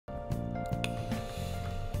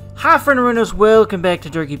Hi, friend Runos. Welcome back to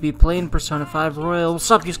Dergy be playing Persona 5 Royal.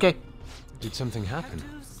 What's up, Yusuke? Did something happen?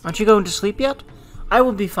 Aren't you going to sleep yet? I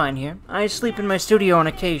will be fine here. I sleep in my studio on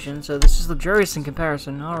occasion, so this is luxurious in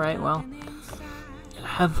comparison. Alright, well.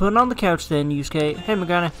 Have fun on the couch then, Yusuke. Hey,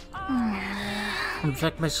 Morgana.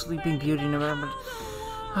 Check my sleeping beauty in a moment.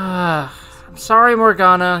 I'm sorry,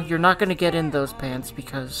 Morgana. You're not going to get in those pants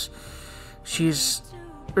because she's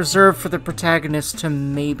reserved for the protagonist to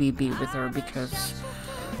maybe be with her because,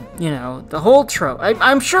 you know, the whole trope.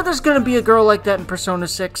 I'm sure there's going to be a girl like that in Persona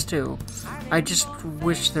 6 too. I just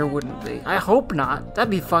wish there wouldn't be. I hope not.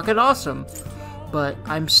 That'd be fucking awesome. But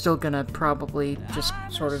I'm still going to probably just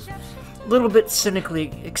sort of a little bit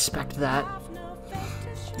cynically expect that.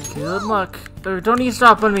 Good luck. Don't even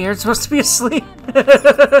stop on me. You're supposed to be asleep.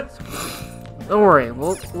 Don't worry.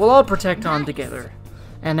 We'll all protect on together.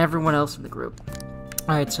 And everyone else in the group.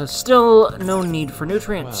 Alright, so still no need for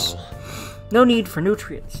nutrients. Well. No need for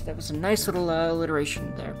nutrients. That was a nice little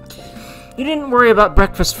alliteration there. You didn't worry about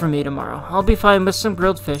breakfast for me tomorrow. I'll be fine with some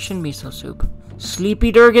grilled fish and miso soup.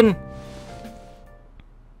 Sleepy Durgan.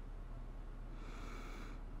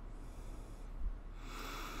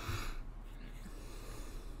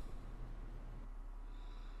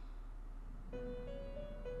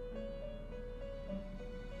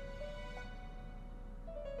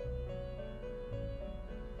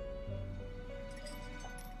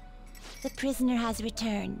 The prisoner has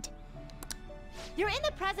returned. You're in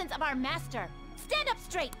the presence of our master. Stand up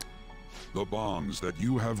straight. The bonds that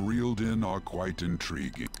you have reeled in are quite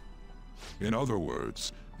intriguing. In other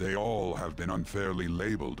words, they all have been unfairly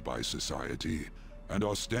labeled by society, and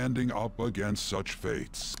are standing up against such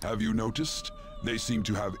fates. Have you noticed? They seem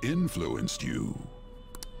to have influenced you.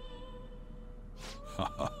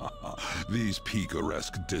 These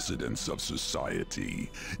picaresque dissidents of society,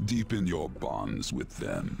 deepen your bonds with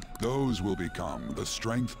them. Those will become the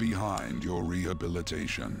strength behind your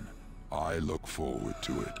rehabilitation. I look forward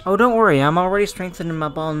to it. Oh, don't worry. I'm already strengthening my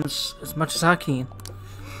bonds as much as I can.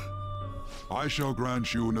 I shall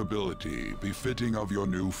grant you an ability befitting of your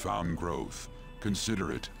newfound growth.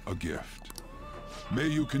 Consider it a gift. May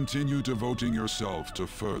you continue devoting yourself to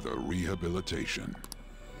further rehabilitation.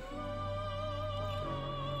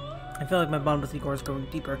 I feel like my bond with Igor is going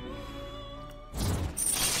deeper.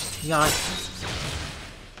 Yeah.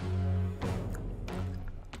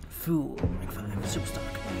 Fool. Rank 5. Super stock.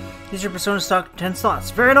 Use your Persona stock 10 slots.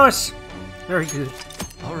 Very nice! Very good.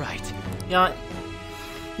 Alright. Yeah.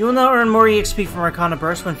 You will now earn more EXP from Arcana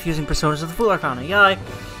Burst when fusing Personas with the Fool Arcana. Yeah.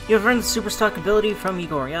 You have earned the super stock ability from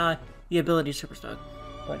Igor. Yeah. The ability super stock.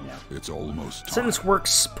 But no. It's almost time. Sentence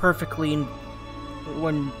works perfectly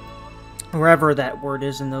when wherever that word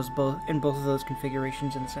is in both of those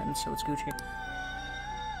configurations in the sentence, so it's Gucci.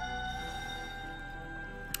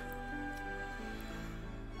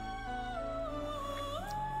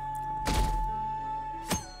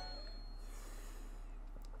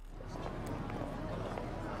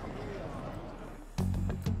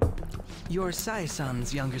 You're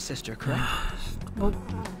Sai-san's younger sister, correct? Well,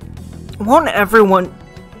 won't everyone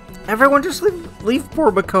just leave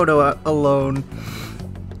poor Makoto alone?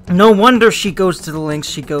 No wonder she goes to the lengths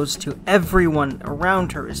she goes to. Everyone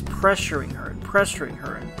around her is pressuring her and pressuring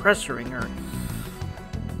her and pressuring her.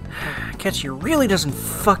 Akechi really doesn't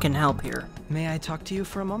fucking help here. May I talk to you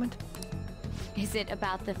for a moment? Is it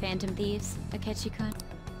about the Phantom Thieves, Akechi-kun?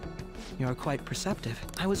 You're quite perceptive.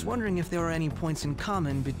 I was wondering if there were any points in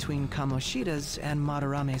common between Kamoshida's and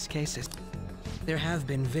Madarame's cases. There have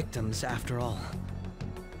been victims, after all.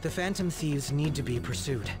 The Phantom Thieves need to be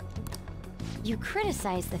pursued. You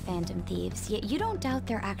criticize the Phantom Thieves, yet you don't doubt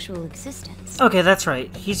their actual existence. Okay, that's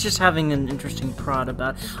right. He's just having an interesting prod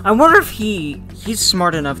about it. I wonder if he's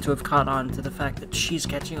smart enough to have caught on to the fact that she's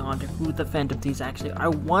catching on to who the Phantom Thieves actually are. I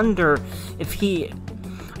wonder if he...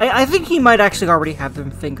 I think he might actually already have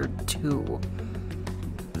them fingered too.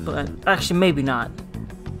 But actually, maybe not.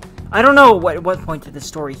 I don't know at what point in the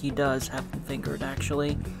story he does have them fingered,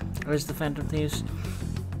 actually. Or is the Phantom Thieves?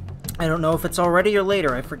 I don't know if it's already or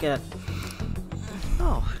later, I forget.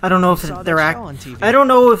 Oh, I don't know if they're I don't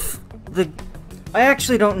know if the... I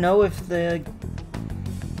actually don't know if the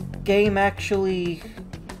game actually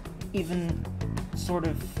even sort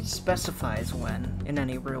of specifies when, in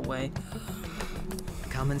any real way.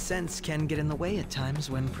 Common sense can get in the way at times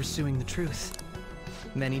when pursuing the truth.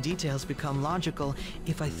 Many details become logical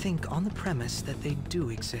if I think on the premise that they do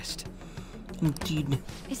exist. Indeed.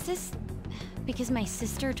 Is this because my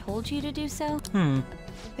sister told you to do so?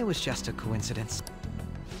 It was just a coincidence.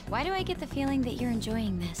 Why do I get the feeling that you're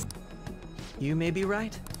enjoying this? You may be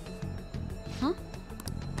right. Huh?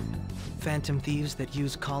 Phantom thieves that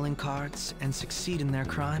use calling cards and succeed in their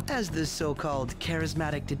crime. As the so-called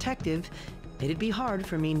charismatic detective, it'd be hard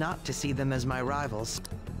for me not to see them as my rivals.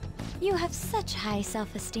 You have such high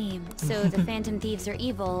self-esteem. So the Phantom Thieves are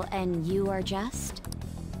evil, and you are just?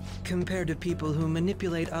 Compared to people who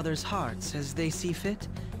manipulate others' hearts as they see fit,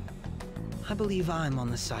 I believe I'm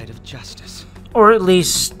on the side of justice. Or at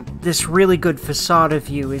least this really good facade of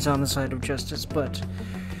you is on the side of justice, but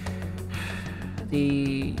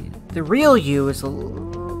the real you is a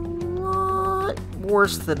lot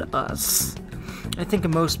worse than us. I think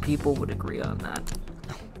most people would agree on that.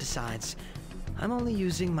 Besides, I'm only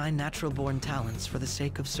using my natural-born talents for the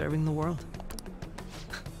sake of serving the world.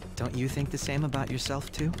 Don't you think the same about yourself,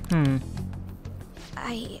 too?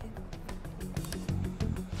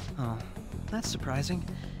 Oh, that's surprising.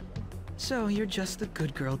 So, you're just the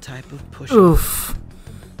good girl type of pusher. Oof.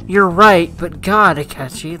 You're right, but God,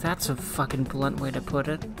 Akechi, that's a fucking blunt way to put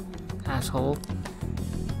it. Asshole.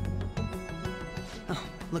 Oh,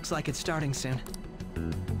 looks like it's starting soon.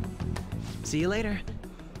 See you later.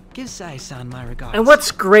 Give Sai-san my regards. And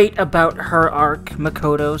what's great about her arc,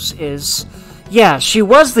 Makoto's, is, yeah, she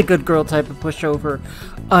was the good girl type of pushover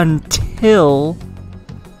until,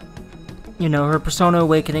 you know, her Persona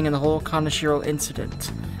Awakening and the whole Kaneshiro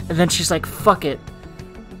incident. And then she's like, fuck it.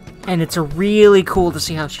 And it's really cool to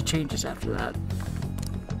see how she changes after that.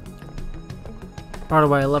 Part of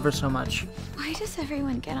why I love her so much. Why does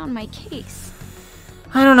everyone get on my case?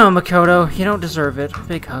 I don't know, Makoto. You don't deserve it.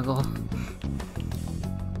 Big huggle.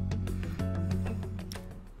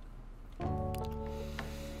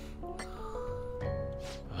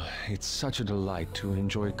 It's such a delight to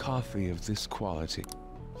enjoy coffee of this quality.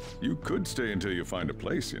 You could stay until you find a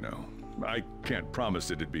place, you know. I can't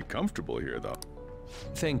promise it'd be comfortable here, though.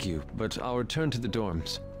 Thank you, but I'll return to the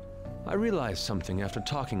dorms. I realized something after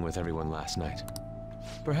talking with everyone last night.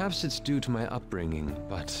 Perhaps it's due to my upbringing,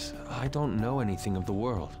 but I don't know anything of the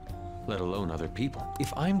world, let alone other people.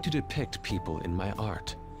 If I'm to depict people in my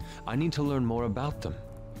art, I need to learn more about them.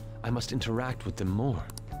 I must interact with them more.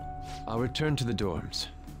 I'll return to the dorms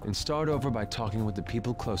and start over by talking with the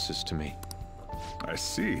people closest to me. I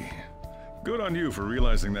see. Good on you for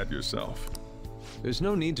realizing that yourself. There's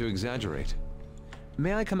no need to exaggerate.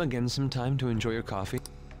 May I come again sometime to enjoy your coffee?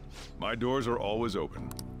 My doors are always open.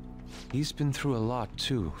 He's been through a lot,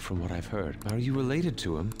 too, from what I've heard. Are you related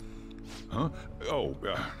to him? Huh? Oh,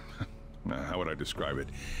 how would I describe it?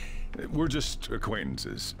 We're just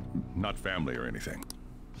acquaintances, not family or anything.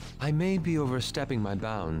 I may be overstepping my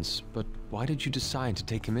bounds, but why did you decide to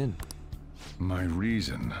take him in? My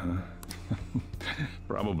reason, huh?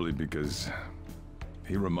 Probably because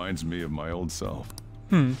he reminds me of my old self.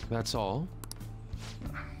 That's all?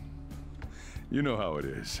 You know how it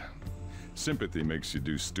is. Sympathy makes you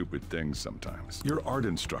do stupid things sometimes. Your art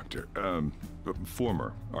instructor,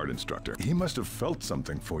 former art instructor, he must have felt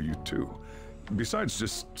something for you too. Besides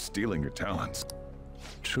just stealing your talents.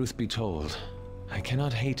 Truth be told, I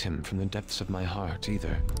cannot hate him from the depths of my heart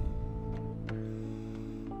either.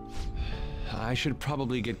 I should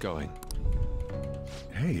probably get going.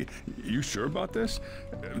 Hey, you sure about this?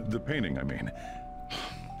 The painting, I mean.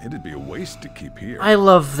 It'd be a waste to keep here. I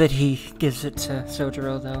love that he gives it to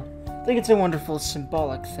Sojiro, though. I think it's a wonderful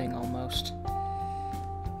symbolic thing, almost.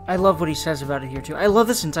 I love what he says about it here, too. I love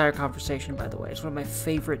this entire conversation, by the way. It's one of my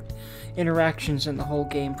favorite interactions in the whole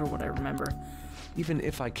game, for what I remember. Even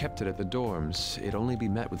if I kept it at the dorms, it'd only be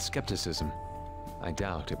met with skepticism. I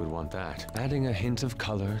doubt it would want that. Adding a hint of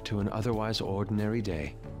color to an otherwise ordinary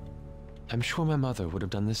day. I'm sure my mother would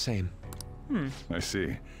have done the same. I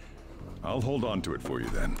see. I'll hold on to it for you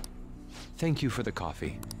then. Thank you for the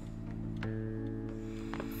coffee.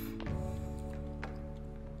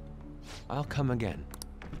 I'll come again.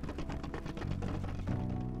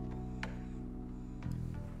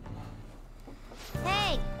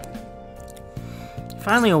 Hey!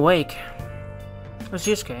 Finally awake. Where's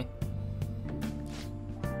Yusuke?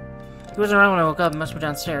 He wasn't around when I woke up and must be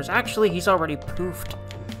downstairs. Actually, he's already poofed.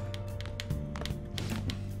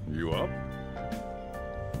 You up?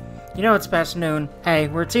 You know it's past noon. Hey,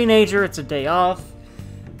 we're a teenager, it's a day off.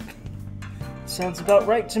 Sounds about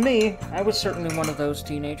right to me. I was certainly one of those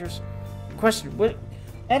teenagers. Question,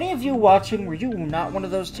 any of you watching, were you not one of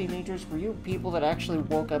those teenagers? Were you people that actually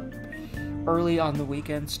woke up early on the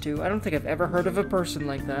weekends, too? I don't think I've ever heard of a person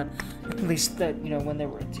like that. At least that, you know, when they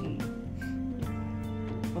were a teen.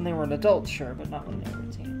 When they were an adult, sure, but not when they were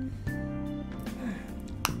a teen.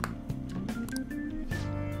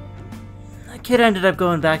 That kid ended up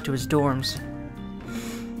going back to his dorms.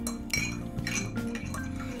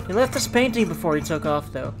 He left us painting before he took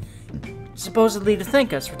off, though. Supposedly to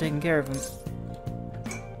thank us for taking care of him.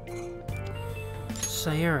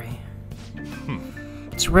 Sayuri.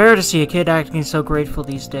 It's rare to see a kid acting so grateful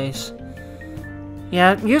these days.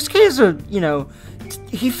 Yeah, Yusuke is a, you know,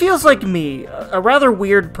 he feels like me, a rather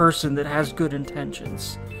weird person that has good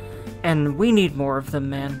intentions. And we need more of them,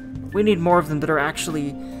 man. We need more of them that are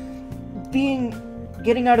actually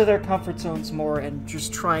getting out of their comfort zones more and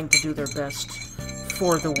just trying to do their best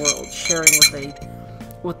for the world, sharing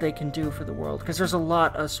what they can do for the world. Because there's a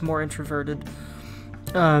lot us more introverted,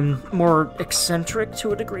 more eccentric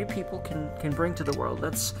to a degree people can bring to the world.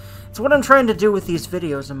 It's what I'm trying to do with these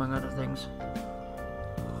videos, among other things.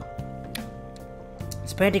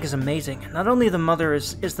 This painting is amazing. Not only the mother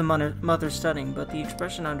is the mother stunning, but the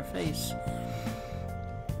expression on her face.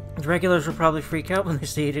 The regulars will probably freak out when they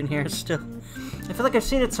see it in here still. I feel like I've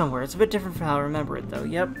seen it somewhere. It's a bit different from how I remember it, though.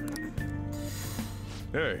 Yep.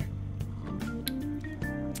 Hey.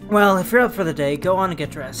 Well, if you're up for the day, go on and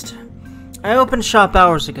get dressed. I opened shop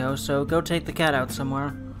hours ago, so go take the cat out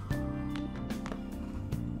somewhere.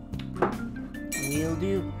 Will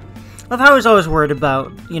do. Love how he's always worried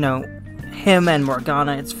about, you know, him and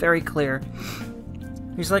Morgana. It's very clear.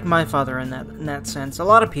 He's like my father in that sense. A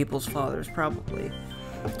lot of people's fathers, probably.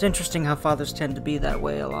 It's interesting how fathers tend to be that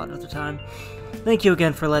way a lot of the time. Thank you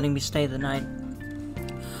again for letting me stay the night.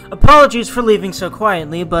 Apologies for leaving so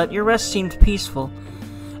quietly, but your rest seemed peaceful.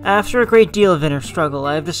 After a great deal of inner struggle,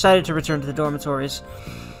 I have decided to return to the dormitories.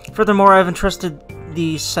 Furthermore, I have entrusted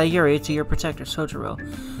the Sayuri to your protector, Sojiro.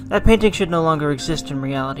 That painting should no longer exist in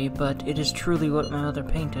reality, but it is truly what my mother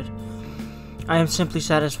painted. I am simply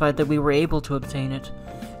satisfied that we were able to obtain it.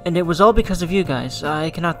 And it was all because of you guys.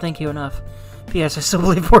 I cannot thank you enough. P.S. I still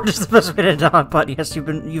believe Forge is the best way to die, but yes,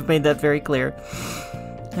 you've made that very clear.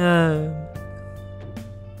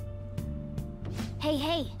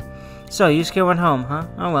 Hey. So, Yusuke went home, huh?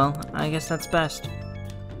 Oh well, I guess that's best.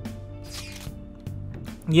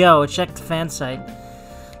 Yo, check the fan site.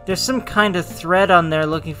 There's some kind of thread on there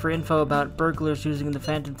looking for info about burglars using the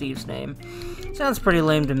Phantom Thieves name. Sounds pretty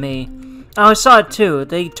lame to me. Oh, I saw it too.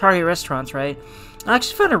 They target restaurants, right? I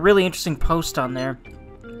actually found a really interesting post on there.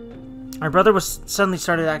 My brother suddenly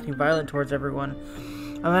started acting violent towards everyone.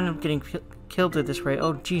 I ended up getting killed at this rate.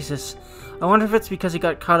 Oh, Jesus. I wonder if it's because he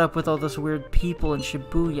got caught up with all those weird people in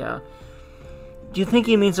Shibuya. Do you think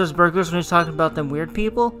he means those burglars when he's talking about them weird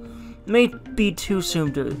people? It may be too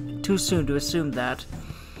soon to assume that.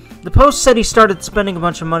 The post said he started spending a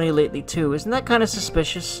bunch of money lately too. Isn't that kind of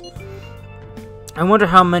suspicious? I wonder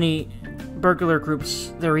how many burglar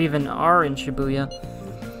groups there even are in Shibuya.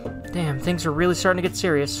 Damn, things are really starting to get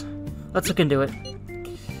serious. Let's look into it.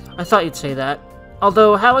 I thought you'd say that.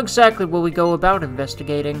 Although, how exactly will we go about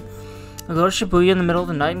investigating? We'll go to Shibuya in the middle of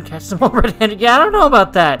the night and catch them all red-handed? Yeah, I don't know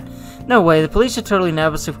about that. No way, the police would totally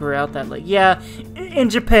nab us if we were out that late. Yeah, in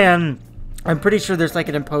Japan, I'm pretty sure there's like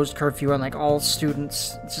an imposed curfew on like all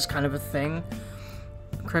students. It's just kind of a thing.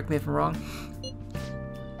 Correct me if I'm wrong.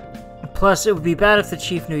 Plus, it would be bad if the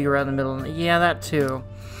chief knew you were out in the middle of the night. Yeah, that too.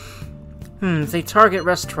 They target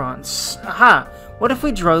restaurants. Aha! What if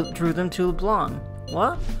we drew them to LeBlanc?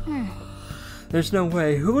 What? There's no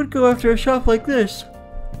way. Who would go after a shop like this?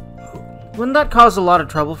 Wouldn't that cause a lot of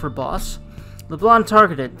trouble for boss? LeBlanc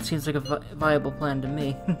targeted. Seems like a viable plan to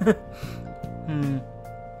me.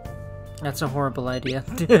 That's a horrible idea.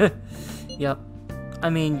 Yep. I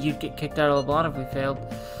mean, you'd get kicked out of LeBlanc if we failed.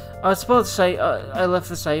 I was supposed to say, I left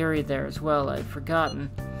the Sayuri there as well. I'd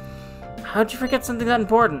forgotten. How'd you forget something that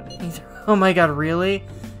important? Oh my god, really?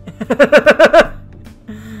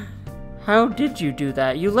 How did you do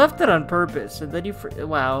that? You left it on purpose, and then you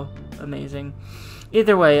wow, amazing.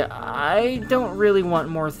 Either way, I don't really want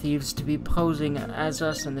more thieves to be posing as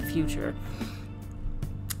us in the future.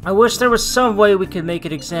 I wish there was some way we could make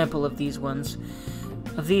an example of these ones.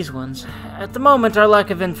 At the moment, our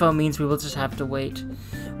lack of info means we will just have to wait.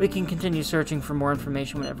 We can continue searching for more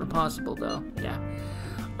information whenever possible, though. Yeah.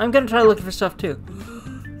 I'm gonna try looking for stuff, too.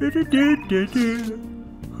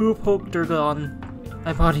 Hope they're gone.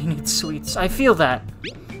 My body needs sweets. I feel that.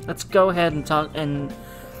 Let's go ahead and talk and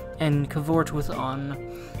cavort with On.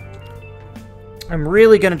 I'm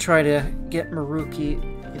really gonna try to get Maruki,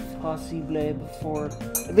 if possible, before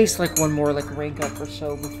at least like one more like rank up or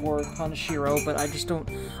so before Kaneshiro. But I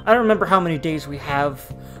don't remember how many days we have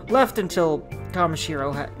left until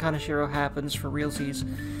Kaneshiro happens for realsies.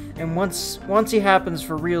 And once he happens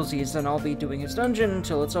for realsies, then I'll be doing his dungeon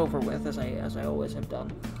until it's over with, as I always have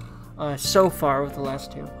done. So far with the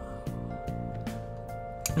last two.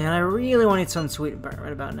 And I really want to eat something sweet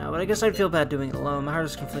right about now, but I guess I'd feel bad doing it alone. My heart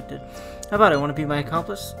is conflicted. How about it? Want to be my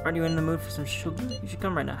accomplice? Aren't you in the mood for some sugar? You should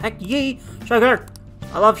come right now. Heck yee! Sugar!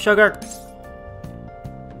 I love sugar!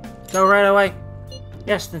 Go right away.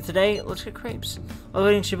 Yes, then today, let's get crepes. Oh,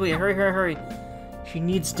 waiting Shibuya, hurry, hurry, hurry. She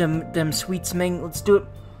needs them sweets, Ming. Let's do it.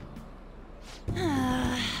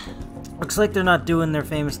 Looks like they're not doing their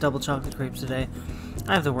famous double chocolate crepes today.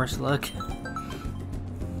 I have the worst luck.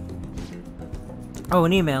 Oh,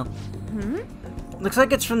 an email. Looks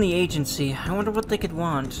like it's from the agency. I wonder what they could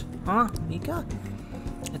want. Huh? Mika?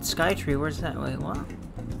 It's Skytree. Where's that? Wait, what?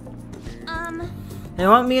 They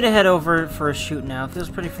want me to head over for a shoot now. Feels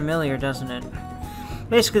pretty familiar, doesn't it?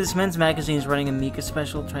 Basically, this men's magazine is running a Mika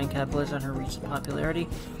special, trying to capitalize on her recent popularity.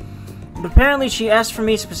 But apparently she asked for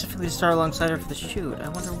me specifically to star alongside her for the shoot. I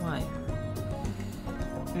wonder why.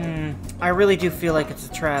 I really do feel like it's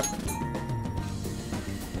a trap.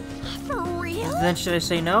 For real? Then should I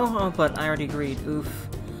say no? Oh, but I already agreed. Oof.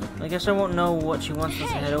 I guess I won't know what she wants us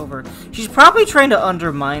to head over. She's probably trying to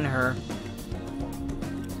undermine her.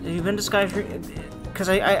 Have you been to Skytree? Because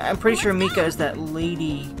I'm pretty sure Mika is that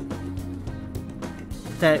lady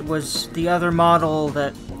that was the other model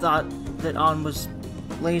that thought that An was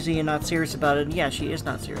lazy and not serious about it. And yeah, she is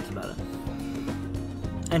not serious about it.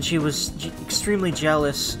 And she was extremely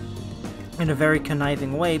jealous in a very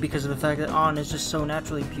conniving way because of the fact that An is just so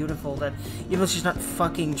naturally beautiful that even though she's not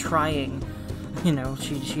fucking trying, you know,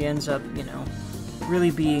 she ends up, you know,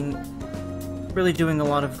 really doing a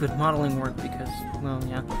lot of good modeling work because, well,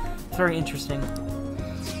 yeah, it's very interesting.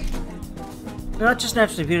 Not just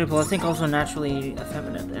naturally beautiful, I think also naturally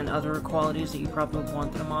effeminate and other qualities that you probably would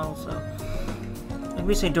want in a model, so. Like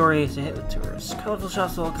we say, Dory is a hit with tourists. Colorful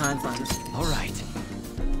shots of all kinds on this. Alright.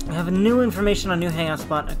 We have new information on new hangout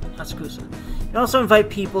spot at Asakusa. You can also invite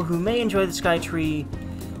people who may enjoy the Skytree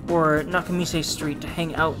or Nakamise Street to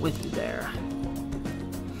hang out with you there.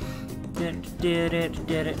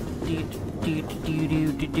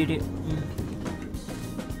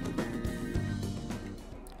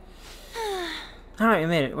 Alright, I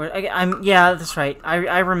made it. Yeah, that's right.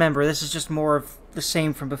 I remember. This is just more of the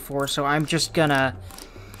same from before, so I'm just gonna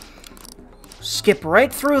skip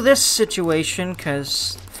right through this situation,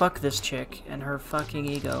 because fuck this chick and her fucking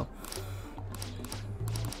ego.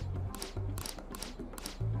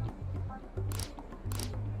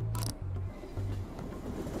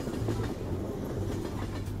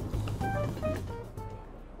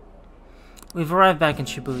 We've arrived back in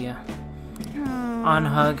Shibuya. On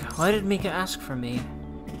hug. Why did Mika ask for me?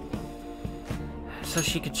 So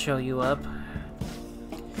she could show you up.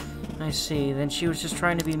 I see. Then she was just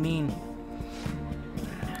trying to be mean.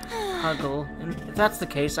 Huggle. And if that's the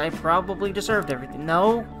case, I probably deserved everything.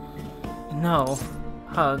 No. No.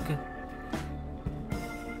 Hug.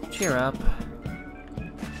 Cheer up.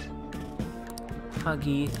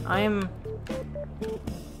 Huggy. I'm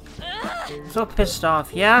so pissed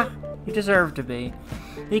off. Yeah? You deserve to be.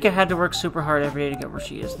 Mika had to work super hard every day to get where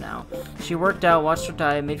she is now. She worked out, watched her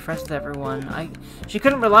diet, made friends with everyone. She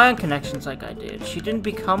couldn't rely on connections like I did. She didn't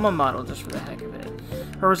become a model just for the heck of it.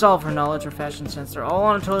 Her resolve, her knowledge, her fashion sense, they're all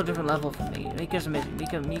on a totally different level from me. Mika's amazing.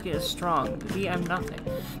 Mika is strong. Me, I'm nothing.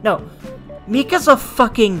 No. Mika's a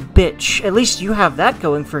fucking bitch. At least you have that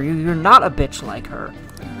going for you. You're not a bitch like her.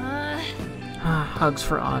 Hugs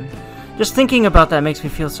for An. Just thinking about that makes me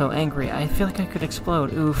feel so angry. I feel like I could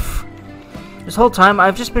explode. Oof. This whole time,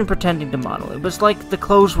 I've just been pretending to model. It was like the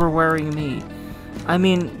clothes were wearing me. I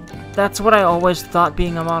mean, that's what I always thought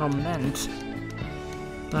being a model meant.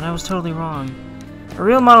 But I was totally wrong. A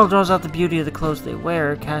real model draws out the beauty of the clothes they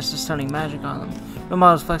wear, casts a stunning magic on them. A real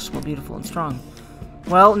model is flexible, beautiful, and strong.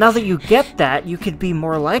 Well, now that you get that, you could be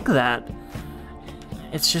more like that.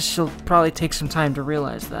 It's just she'll probably take some time to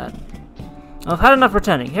realize that. Well, I've had enough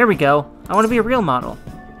pretending. Here we go. I want to be a real model.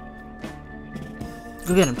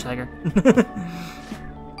 Go get him, Tiger.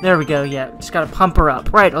 There we go, yeah. Just gotta pump her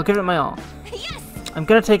up. Right, I'll give it my all. Yes! I'm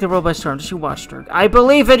gonna take the world by storm. Just you watch, Derg. I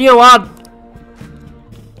believe in you, An!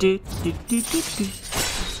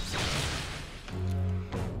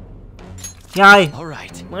 Yay!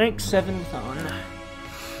 Alright. Rank 7 on.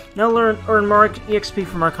 Now earn more EXP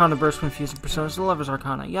from Arcana Burst when fusing personas. The Lover's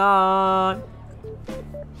Arcana. Yawn!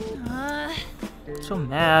 So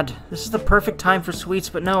mad. This is the perfect time for sweets,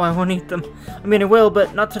 but no, I won't eat them. I mean, I will,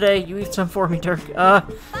 but not today. You eat some for me, Dirk.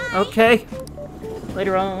 Okay.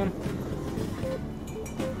 Later on.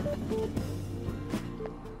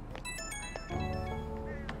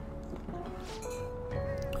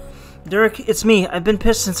 Dirk, it's me. I've been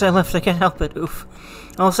pissed since I left. I can't help it. Oof.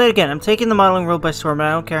 I'll say it again. I'm taking the modeling world by storm, but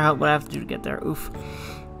I don't care what I have to do to get there. Oof.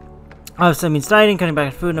 Obviously, that means dieting, cutting back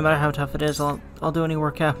on food, no matter how tough it is. I'll do any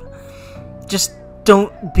workout. Just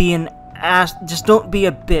don't be an ass. Just don't be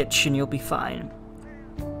a bitch, and you'll be fine.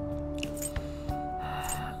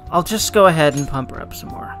 I'll just go ahead and pump her up some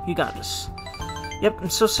more. You got this. Yep, I'm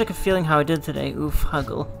so sick of feeling how I did today. Oof,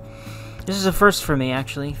 huggle. This is a first for me,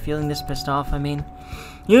 actually, feeling this pissed off, I mean.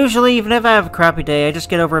 Usually, even if I have a crappy day, I just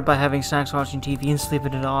get over it by having snacks, watching TV, and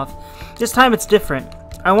sleeping it off. This time, it's different.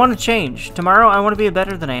 I want to change. Tomorrow, I want to be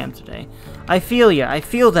better than I am today. I feel ya. I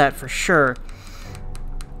feel that for sure.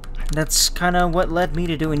 That's kind of what led me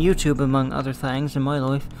to doing YouTube, among other things, in my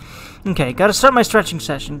life. Okay, gotta start my stretching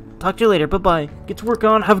session. Talk to you later. Bye-bye. Get to work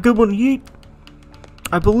on. Have a good one. Yeet.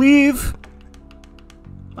 I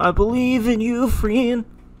believe in you, friend.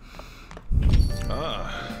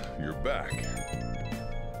 Ah, you're back.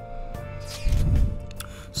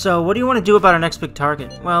 So, what do you want to do about our next big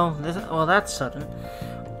target? Well, that's sudden.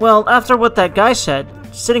 Well, after what that guy said,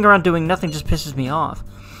 sitting around doing nothing just pisses me off.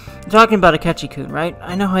 You're talking about Akechi-kun, right?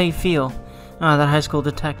 I know how you feel. Ah, that high school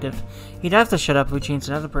detective. He'd have to shut up if we changed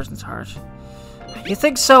another person's heart. You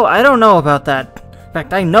think so? I don't know about that. In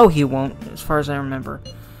fact, I know he won't, as far as I remember.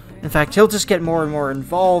 In fact, he'll just get more and more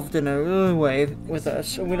involved in a way with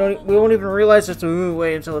us. We won't even realize it's a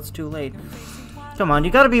way until it's too late. Come on,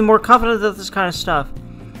 you gotta be more confident of this kind of stuff.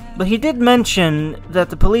 But he did mention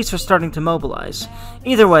that the police are starting to mobilize.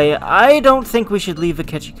 Either way, I don't think we should leave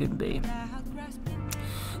Akechi-kun be.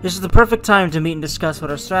 This is the perfect time to meet and discuss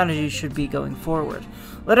what our strategy should be going forward.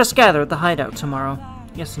 Let us gather at the hideout tomorrow.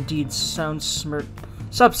 Yes, indeed, sounds smart.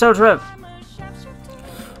 Sup, so trip.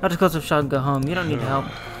 Not as close if Sean go home. You don't need help.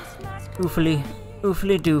 Oofily.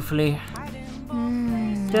 Oofily doofily.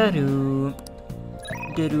 Da-doo.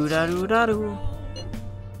 Da-doo da-doo da-doo.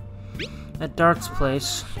 That darts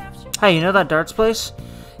place. Hey, you know that darts place?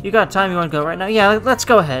 You got time you want to go right now? Yeah, let's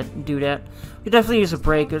go ahead and do that. We definitely use a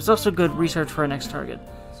break. It's also good research for our next target.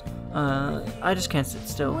 I just can't sit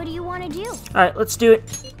still. What do you want to do? Alright, let's do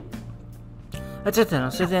it. That's it then.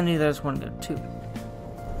 I'll see if the end of there's one go. 2.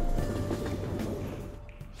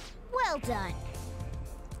 Well done.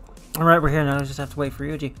 Alright, we're here now. I just have to wait for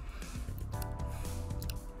Yuji.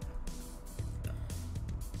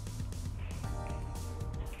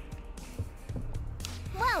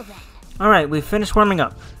 Well then. Alright, we've finished warming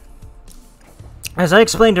up. As I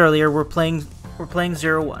explained earlier, we're playing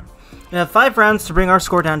 0-1. We have 5 rounds to bring our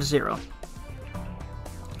score down to 0.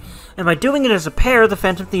 And by doing it as a pair, the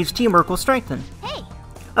Phantom Thieves' teamwork will strengthen. Hey!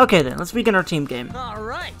 Okay then, let's begin our team game.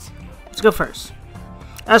 Alright. Let's go first.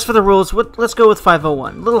 As for the rules, let's go with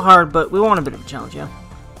 501. A little hard, but we want a bit of a challenge, yeah?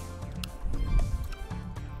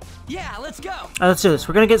 Yeah, let's go. Alright, let's do this.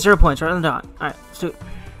 We're gonna get 0 points right on the dot. Alright, let's do it.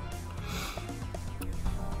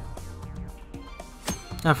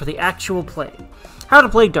 Now for the actual play. How to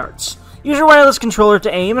play darts. Use your wireless controller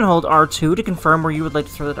to aim and hold R2 to confirm where you would like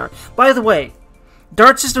to throw the dart. By the way,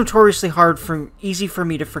 darts is notoriously easy for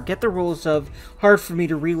me to forget the rules of, hard for me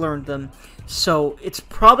to relearn them. So it's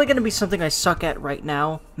probably going to be something I suck at right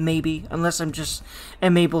now, maybe, unless I'm just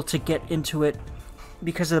am able to get into it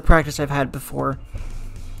because of the practice I've had before.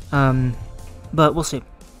 But we'll see.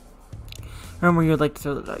 Remember where you would like to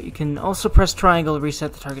throw the dart. You can also press triangle to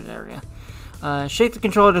reset the target area. Shake the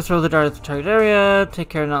controller to throw the dart at the target area. Take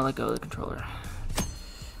care to not let go of the controller.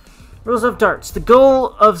 Rules of darts. The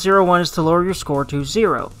goal of 0-1 is to lower your score to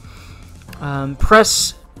 0.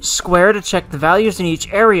 Press square to check the values in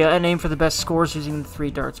each area and aim for the best scores using the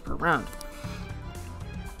 3 darts per round.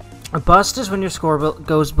 A bust is when your score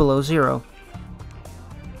goes below 0.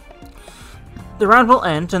 The round will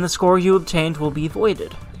end and the score you obtained will be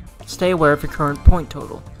voided. Stay aware of your current point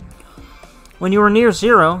total. When you are near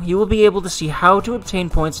 0, you will be able to see how to obtain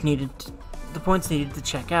the points needed to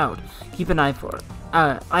check out. Keep an eye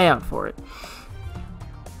out for it.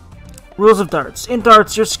 Rules of darts. In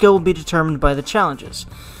darts, your skill will be determined by the challenges.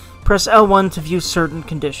 Press L1 to view certain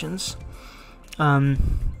conditions. Aim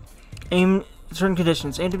certain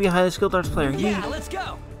conditions. Aim to be a highly skilled darts player. Yeah, let's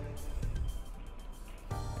go.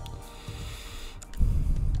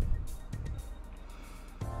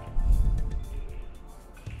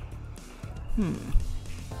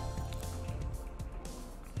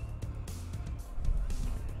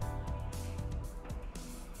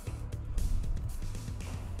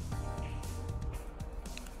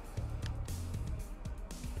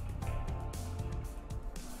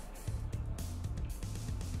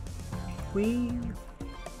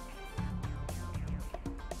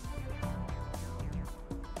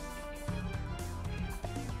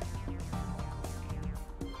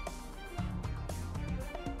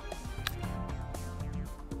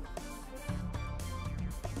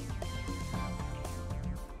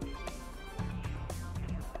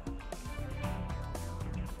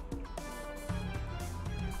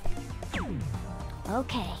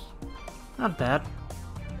 Okay. Not bad.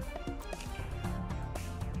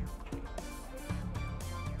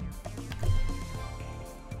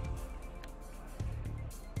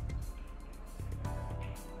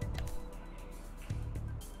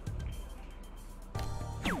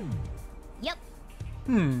 Yep.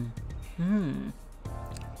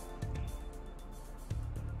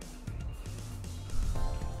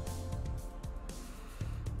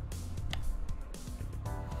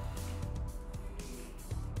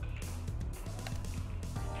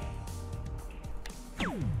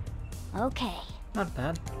 Okay. Not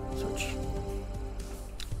bad. Switch.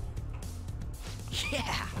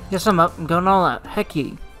 Yeah. Guess I'm up. I'm going all out. Heck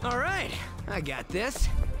yeah. All right. I got this.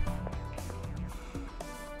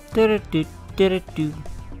 Do.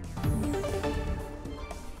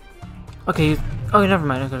 Okay. Oh, never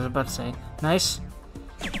mind. I was about to say. Nice.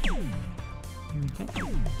 Okay.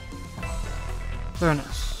 Very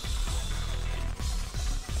nice.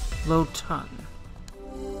 Low ton.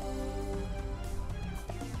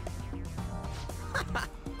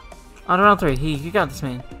 On round 3. You got this,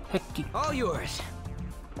 man. Heck yeah. All yours.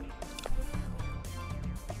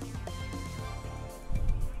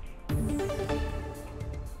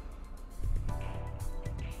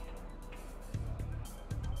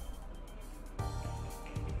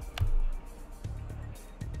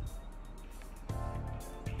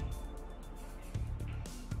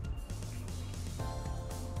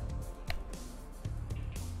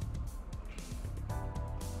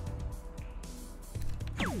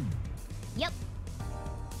 Yep.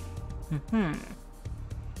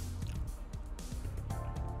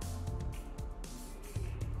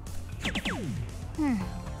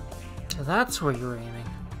 So that's where you were aiming.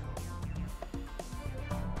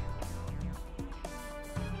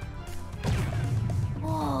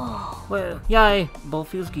 Whoa. Well, yay! Ball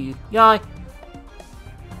feels good. Yay!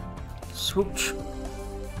 Swooch.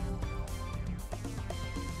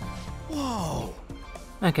 Whoa.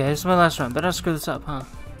 Okay, this is my last round. Better screw this up, huh?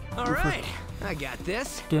 All right. I got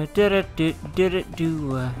this. Did it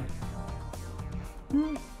do?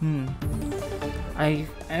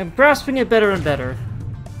 I'm grasping it better and better.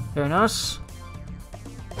 Very nice.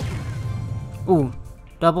 Ooh,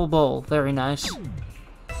 double bowl. Very nice.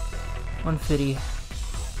 150.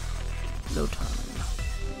 Low time.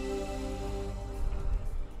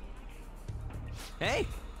 Hey.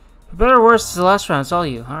 For better or worse, it's the last round. It's all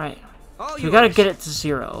you. All right. All We yours. gotta get it to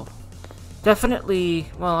 0. Definitely.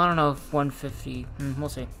 Well, I don't know if 150. We'll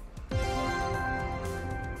see.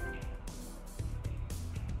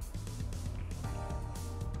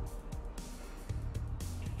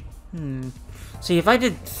 See, if I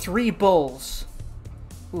did 3 bowls.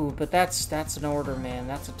 Ooh, but that's an order, man.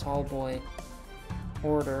 That's a tall boy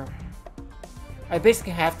order. I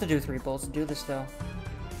basically have to do 3 bowls to do this, though.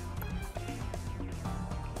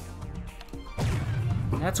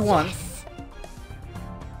 That's 1. Yes.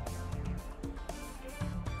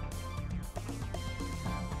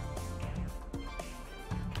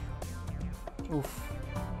 Oof.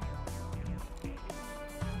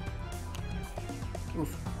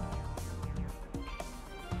 Oof.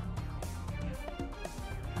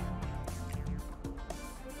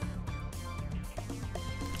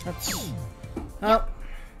 That's... Oh.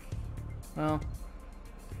 Well.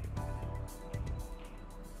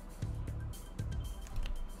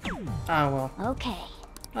 Ah, well. Okay.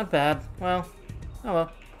 Not bad. Well. Oh,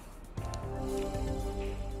 well.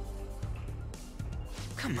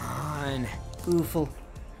 Come on. Oofle.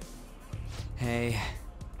 Hey.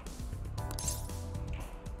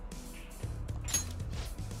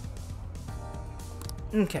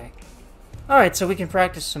 Okay. Alright, so we can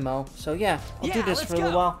practice some more. So yeah, I'll do Yeah, this let's for a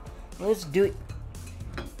little go. while. Let's do it.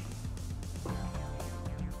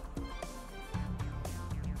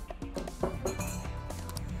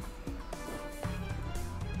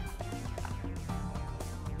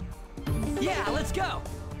 Yeah, let's go.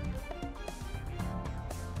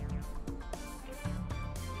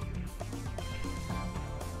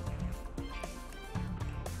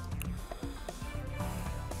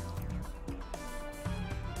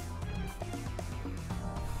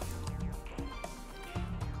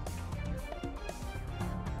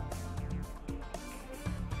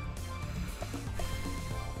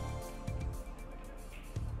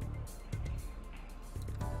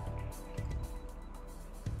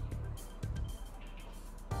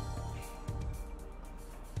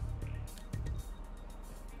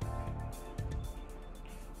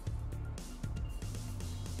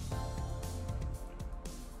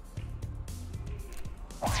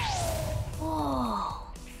 Whoa.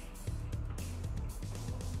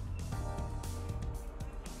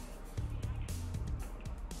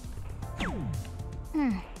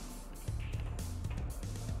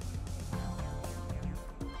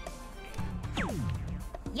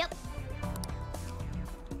 Yep.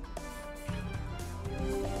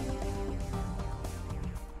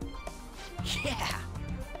 Yeah.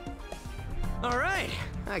 All right.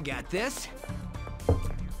 I got this.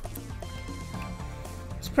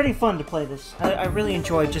 It's pretty fun to play this. I really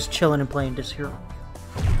enjoy just chilling and playing this hero.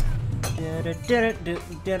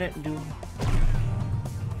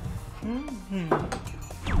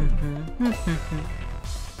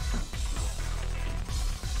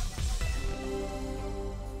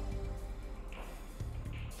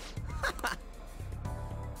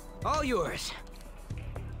 All yours.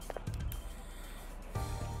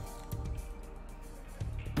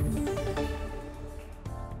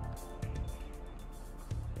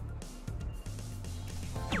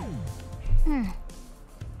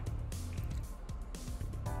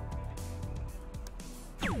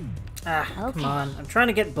 Ah, come on. I'm trying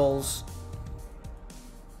to get bowls.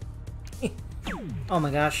 Oh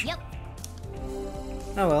my gosh. Yep.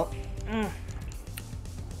 Oh well.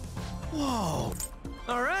 Whoa.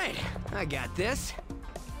 All right, I got this.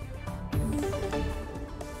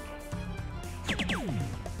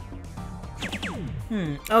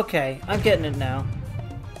 Okay, I'm getting it now.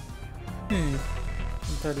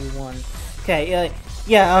 31. Okay,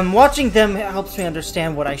 yeah, watching them helps me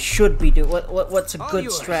understand what I should be doing. What's a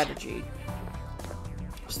good strategy?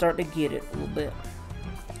 Start to get it a little bit.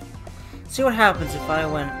 See what happens if I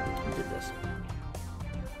went and did this.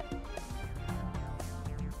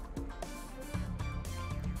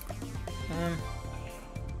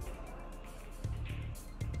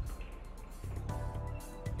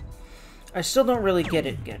 I still don't really get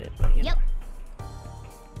it, but, you know.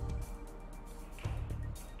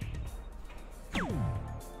 Yep.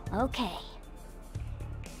 Okay.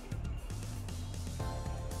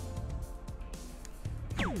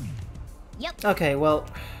 Yep. Okay, well,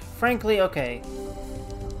 frankly, okay.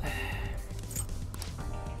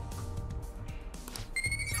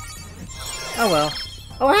 Oh well.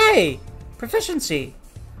 Oh hey! Proficiency!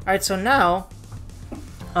 Alright, so now,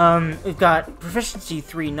 we've got Proficiency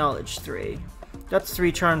 3, Knowledge 3. That's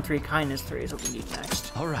 3, Charm 3, Kindness 3 is what we need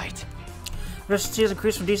next. Alright. Proficiency has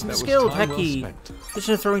increased from decent to That was skilled. time well Hecky. spent.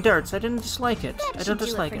 Addition to throwing darts. I didn't dislike it. That I don't should do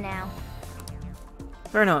dislike it for it. now.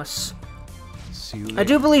 Very nice. See you I later.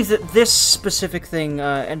 do believe that this specific thing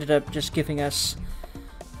ended up just giving us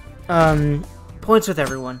points with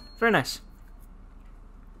everyone. Very nice.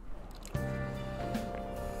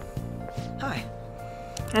 Hi.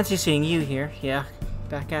 Fancy seeing you here. Yeah,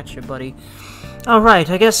 back at you, buddy. Alright,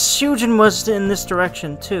 I guess Shujin was in this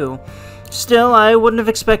direction, too. Still, I wouldn't have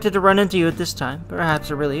expected to run into you at this time.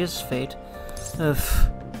 Perhaps it really is fate. Ugh.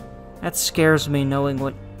 That scares me, knowing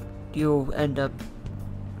what you end up...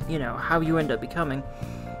 You know, how you end up becoming.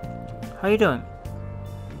 How you doing?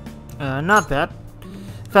 Not bad.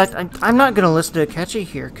 In fact, I'm not gonna listen to Akechi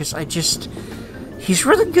here, because I just... He's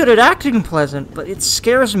really good at acting pleasant, but it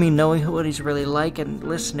scares me knowing what he's really like and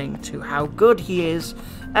listening to how good he is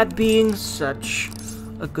at being such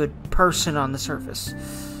a good person on the surface.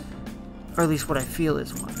 Or at least what I feel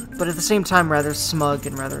is one. But at the same time, rather smug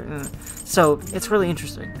and rather... So, it's really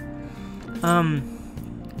interesting.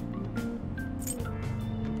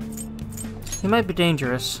 He might be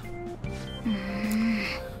dangerous.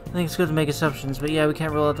 I think it's good to make assumptions, but yeah, we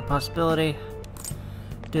can't rule out the possibility.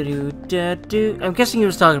 I'm guessing he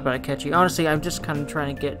was talking about Akechi. Honestly, I'm just kind of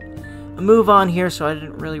trying to get a move on here, so I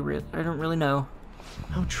don't really know.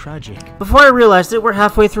 How tragic. Before I realized it, we're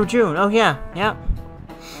halfway through June. Oh yeah.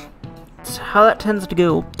 It's how that tends to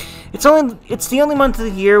go. It's the only month of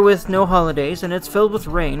the year with no holidays, and it's filled with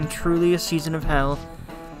rain. Truly a season of hell.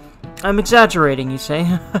 I'm exaggerating, you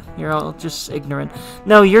say? You're all just ignorant.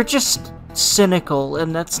 No, you're just cynical,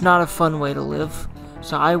 and that's not a fun way to live.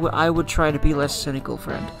 So I would try to be less cynical,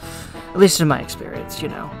 friend. At least in my experience, you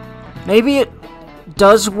know. Maybe it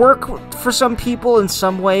does work for some people in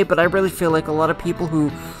some way, but I really feel like a lot of people who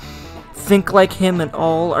think like him and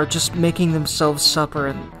all are just making themselves suffer,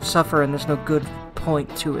 and there's no good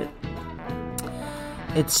point to it.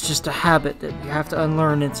 It's just a habit that you have to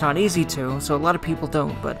unlearn, and it's not easy to, so a lot of people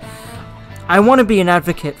don't, but I want to be an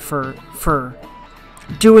advocate for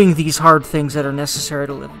doing these hard things that are necessary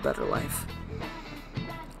to live a better life.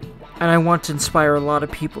 And I want to inspire a lot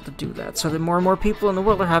of people to do that, so that more and more people in the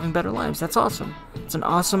world are having better lives. That's awesome. It's an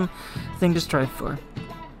awesome thing to strive for.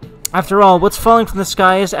 After all, what's falling from the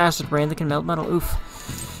sky is acid rain that can melt metal. Oof.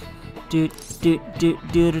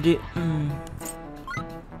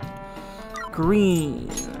 Green.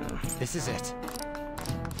 This is it.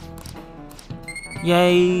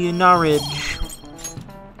 Yay, Norwich.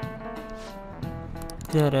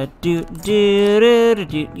 Yeah,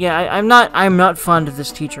 I'm not fond of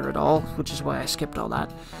this teacher at all, which is why I skipped all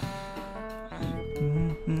that.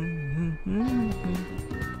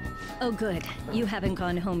 Oh good, you haven't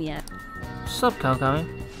gone home yet. Sup, Kawakami?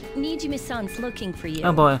 Nijime-san's looking for you.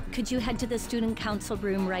 Oh boy. Could you head to the student council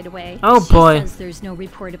room right away? Oh boy. She says there's no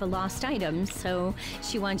report of a lost item, so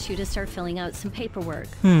she wants you to start filling out some paperwork.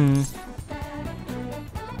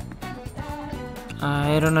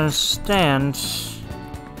 I don't understand.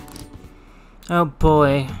 Oh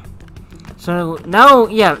boy. So now,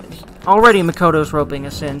 yeah, already Makoto's roping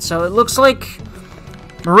us in, so it looks like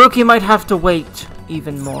Maruki might have to wait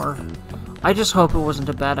even more. I just hope it wasn't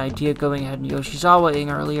a bad idea going ahead and Yoshizawa-ing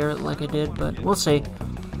earlier like I did, but we'll see.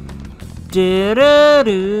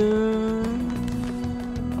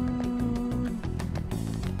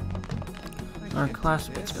 Our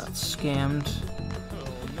classmates got scammed.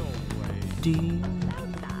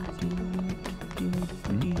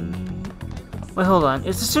 Wait, hold on.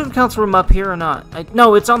 Is the student council room up here or not?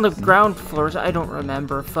 No, it's on the ground floors. I don't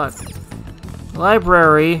remember. Fuck.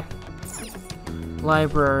 Library.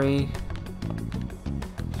 Library.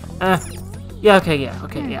 Yeah, okay,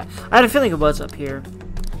 yeah. I had a feeling it was up here.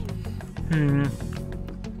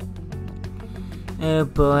 Oh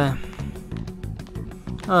boy.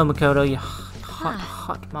 Hello, Makoto, you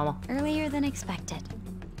hot mama. Earlier than expected.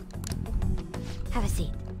 Have a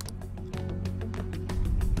seat.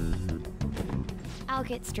 I'll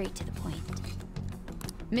get straight to the point.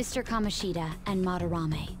 Mr. Kamoshida and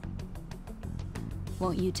Madarame.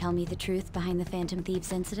 Won't you tell me the truth behind the Phantom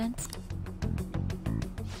Thieves incidents?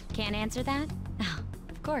 Can't answer that? Oh,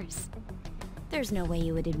 of course. There's no way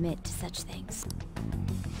you would admit to such things.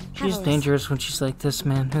 She's dangerous when she's like this,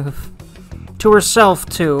 man. Oof. To herself,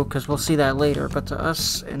 too, because we'll see that later, but to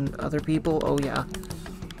us and other people, oh yeah.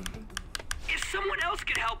 If someone else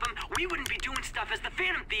could help him, we wouldn't be doing stuff as the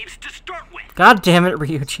Phantom Thieves to start with. God damn it,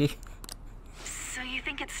 Ryuji. So you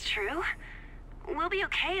think it's true? We'll be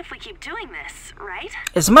okay if we keep doing this, right?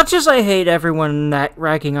 As much as I hate everyone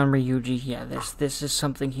ragging on Ryuji, yeah, this is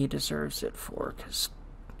something he deserves it for, because,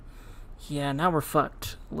 yeah, now we're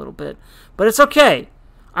fucked a little bit. But it's okay.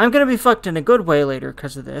 I'm gonna be fucked in a good way later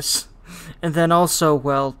because of this. And then also,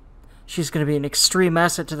 well, she's gonna be an extreme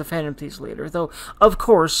asset to the Phantom Thieves later. Though, of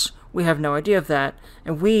course, we have no idea of that,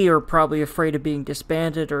 and we are probably afraid of being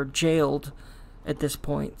disbanded or jailed at this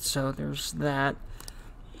point, so there's that.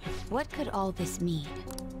 What could all this mean?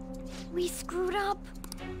 We screwed up.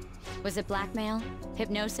 Was it blackmail?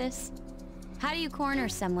 Hypnosis? How do you corner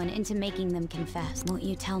someone into making them confess? Won't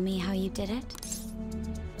you tell me how you did it?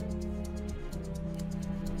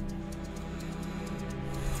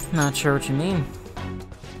 Not sure what you mean.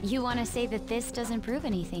 You want to say that this doesn't prove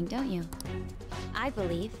anything, don't you? I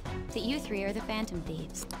believe that you three are the Phantom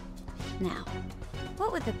Thieves. Now,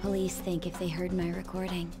 what would the police think if they heard my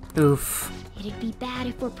recording? Oof. It'd be bad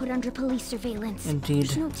if we're put under police surveillance. Indeed.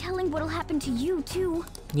 There's no telling what'll happen to you, too.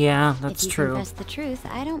 Yeah, that's true. If you confess the truth,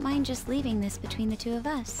 I don't mind just leaving this between the two of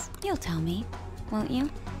us. You'll tell me, won't you?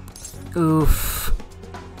 Oof.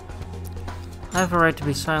 I have a right to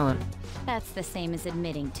be silent. That's the same as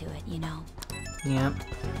admitting to it, you know. Yeah,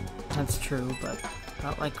 that's true, but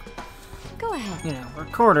not like, Go ahead. you know,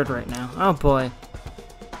 recorded right now. Oh boy.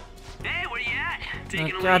 Hey, where you at?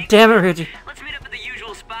 Taking a God leak? damn it, Ryuji. Let's meet up at the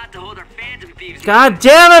usual spot to hold our Phantom Thieves. God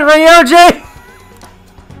damn it,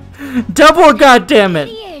 Ryuji! Double god damn it!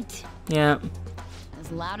 Idiot! Yeah.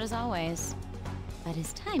 As loud as always. But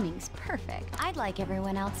his timing's perfect. I'd like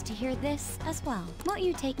everyone else to hear this as well. Won't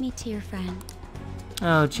you take me to your friend?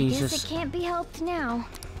 Oh, Guess Jesus. it can't be helped now.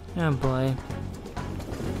 Oh, boy.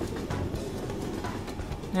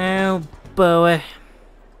 Oh, boy.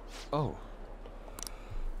 Oh.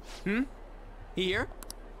 Here?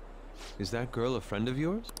 Is that girl a friend of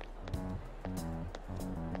yours?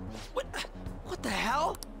 What the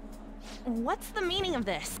hell? What's the meaning of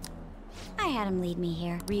this? I had him lead me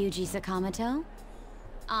here. Ryuji Sakamoto,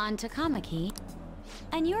 on to Kamaki,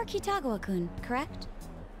 and you're Kitagawa-kun, correct?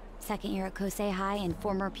 Second year at Kosei High and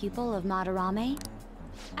former pupil of Madarame.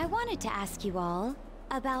 I wanted to ask you all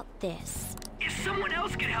about this. If someone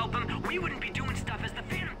else could help him, we wouldn't be doing stuff as the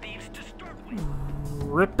Phantom Thieves to start with.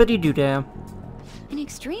 Rippity-doo-dah. An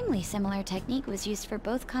extremely similar technique was used for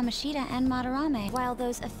both Kamoshida and Madarame, while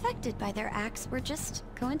those affected by their acts were just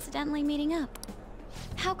coincidentally meeting up.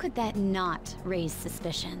 How could that not raise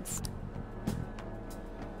suspicions?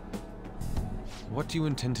 What do you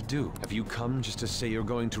intend to do? Have you come just to say you're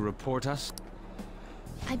going to report us?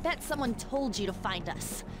 I bet someone told you to find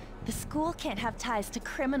us. The school can't have ties to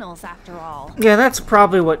criminals after all. Yeah, that's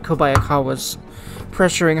probably what Kobayakawa was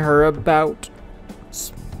pressuring her about.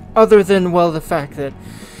 Other than, well, the fact that...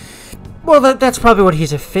 Well, that's probably what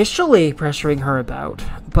he's officially pressuring her about.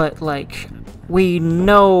 But, like, we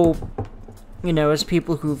know you know, as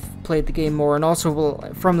people who've played the game more, and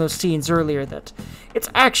also from those scenes earlier, that it's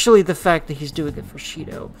actually the fact that he's doing it for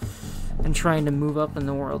Shido and trying to move up in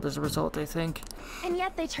the world as a result, I think. And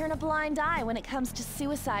yet they turn a blind eye when it comes to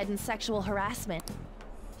suicide and sexual harassment.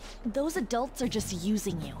 Those adults are just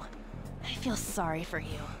using you. I feel sorry for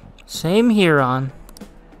you. Same here, On.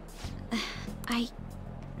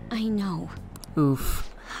 I know.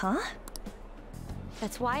 Oof. Huh?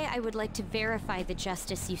 That's why I would like to verify the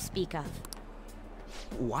justice you speak of.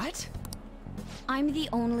 What? I'm the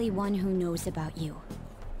only one who knows about you.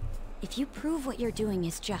 If you prove what you're doing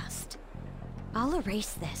is just, I'll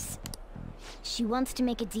erase this. She wants to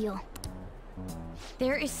make a deal.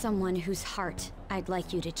 There is someone whose heart I'd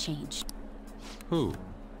like you to change. Who?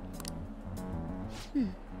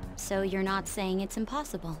 So you're not saying it's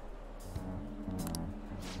impossible.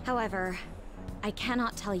 However, I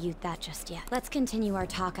cannot tell you that just yet. Let's continue our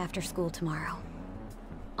talk after school tomorrow.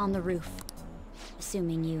 On the roof.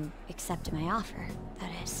 Assuming you accept my offer, that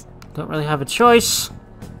is. Don't really have a choice.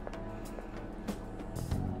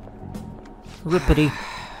 Rippity.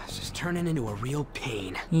 It's just turning into a real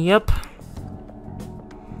pain. Yep.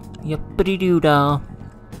 Yuppity-doo-dah.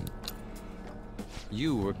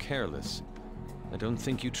 You were careless. I don't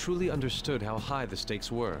think you truly understood how high the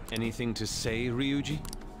stakes were. Anything to say, Ryuji?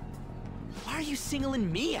 Why are you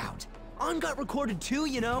singling me out? On got recorded too,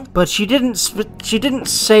 you know? But she didn't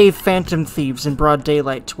save Phantom Thieves in broad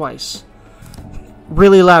daylight twice.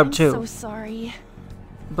 Really loud, I'm too. so sorry.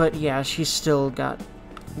 But yeah, she's still got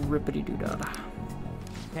rippity-doo-dah.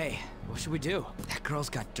 Hey, what should we do? That girl's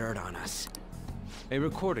got dirt on us. A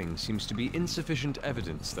recording seems to be insufficient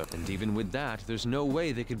evidence, though, and even with that, there's no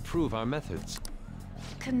way they could prove our methods.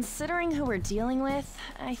 Considering who we're dealing with,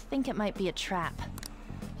 I think it might be a trap.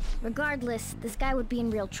 Regardless, this guy would be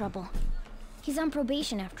in real trouble. He's on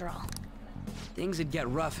probation after all. Things would get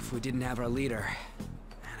rough if we didn't have our leader.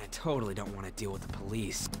 And I totally don't want to deal with the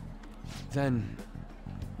police. Then,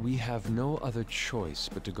 we have no other choice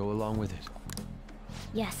but to go along with it.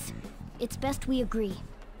 Yes, it's best we agree,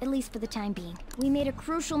 at least for the time being. We made a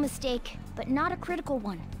crucial mistake, but not a critical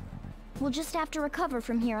one. We'll just have to recover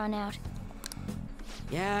from here on out.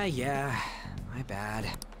 Yeah, my bad.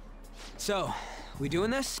 So, we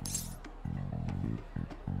doing this?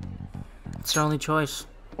 It's our only choice.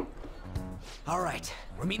 Alright,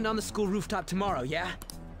 we're meeting on the school rooftop tomorrow, yeah?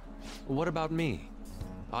 What about me?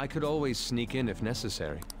 I could always sneak in if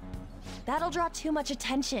necessary. That'll draw too much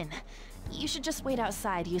attention. You should just wait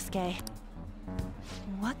outside, Yusuke.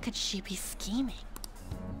 What could she be scheming?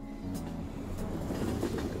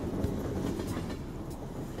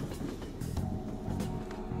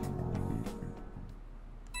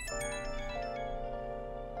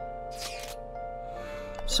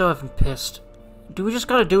 So effing pissed. Do we just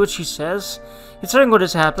gotta do what she says? Considering what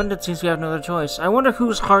has happened, it seems we have no other choice. I wonder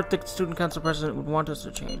whose heart the student council president would want us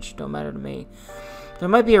to change. Don't matter to me. There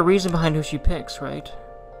might be a reason behind who she picks, right?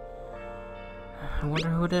 I wonder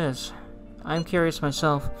who it is. I'm curious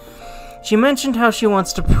myself. She mentioned how she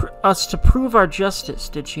wants us to prove our justice,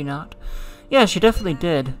 did she not? Yeah, she definitely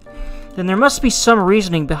did. Then there must be some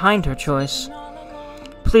reasoning behind her choice.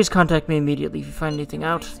 Please contact me immediately if you find anything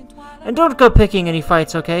out. And don't go picking any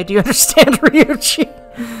fights, okay? Do you understand, Ryuji?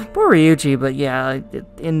 Poor Ryuji, but yeah,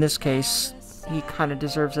 in this case, he kind of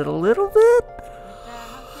deserves it a little bit.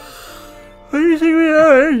 What do you think we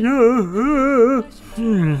are?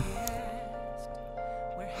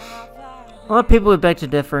 A lot of people would beg to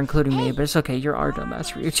differ, including me, but it's okay, you're our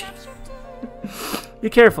dumbass, Ryuji. Be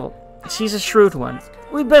careful. She's a shrewd one.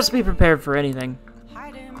 We'd best be prepared for anything.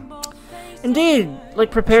 Indeed,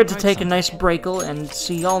 prepared to take a nice breakle, and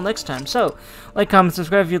see y'all next time. So, like, comment,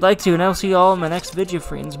 subscribe if you'd like to, and I'll see y'all in my next video,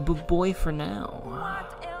 friends. Boy for now.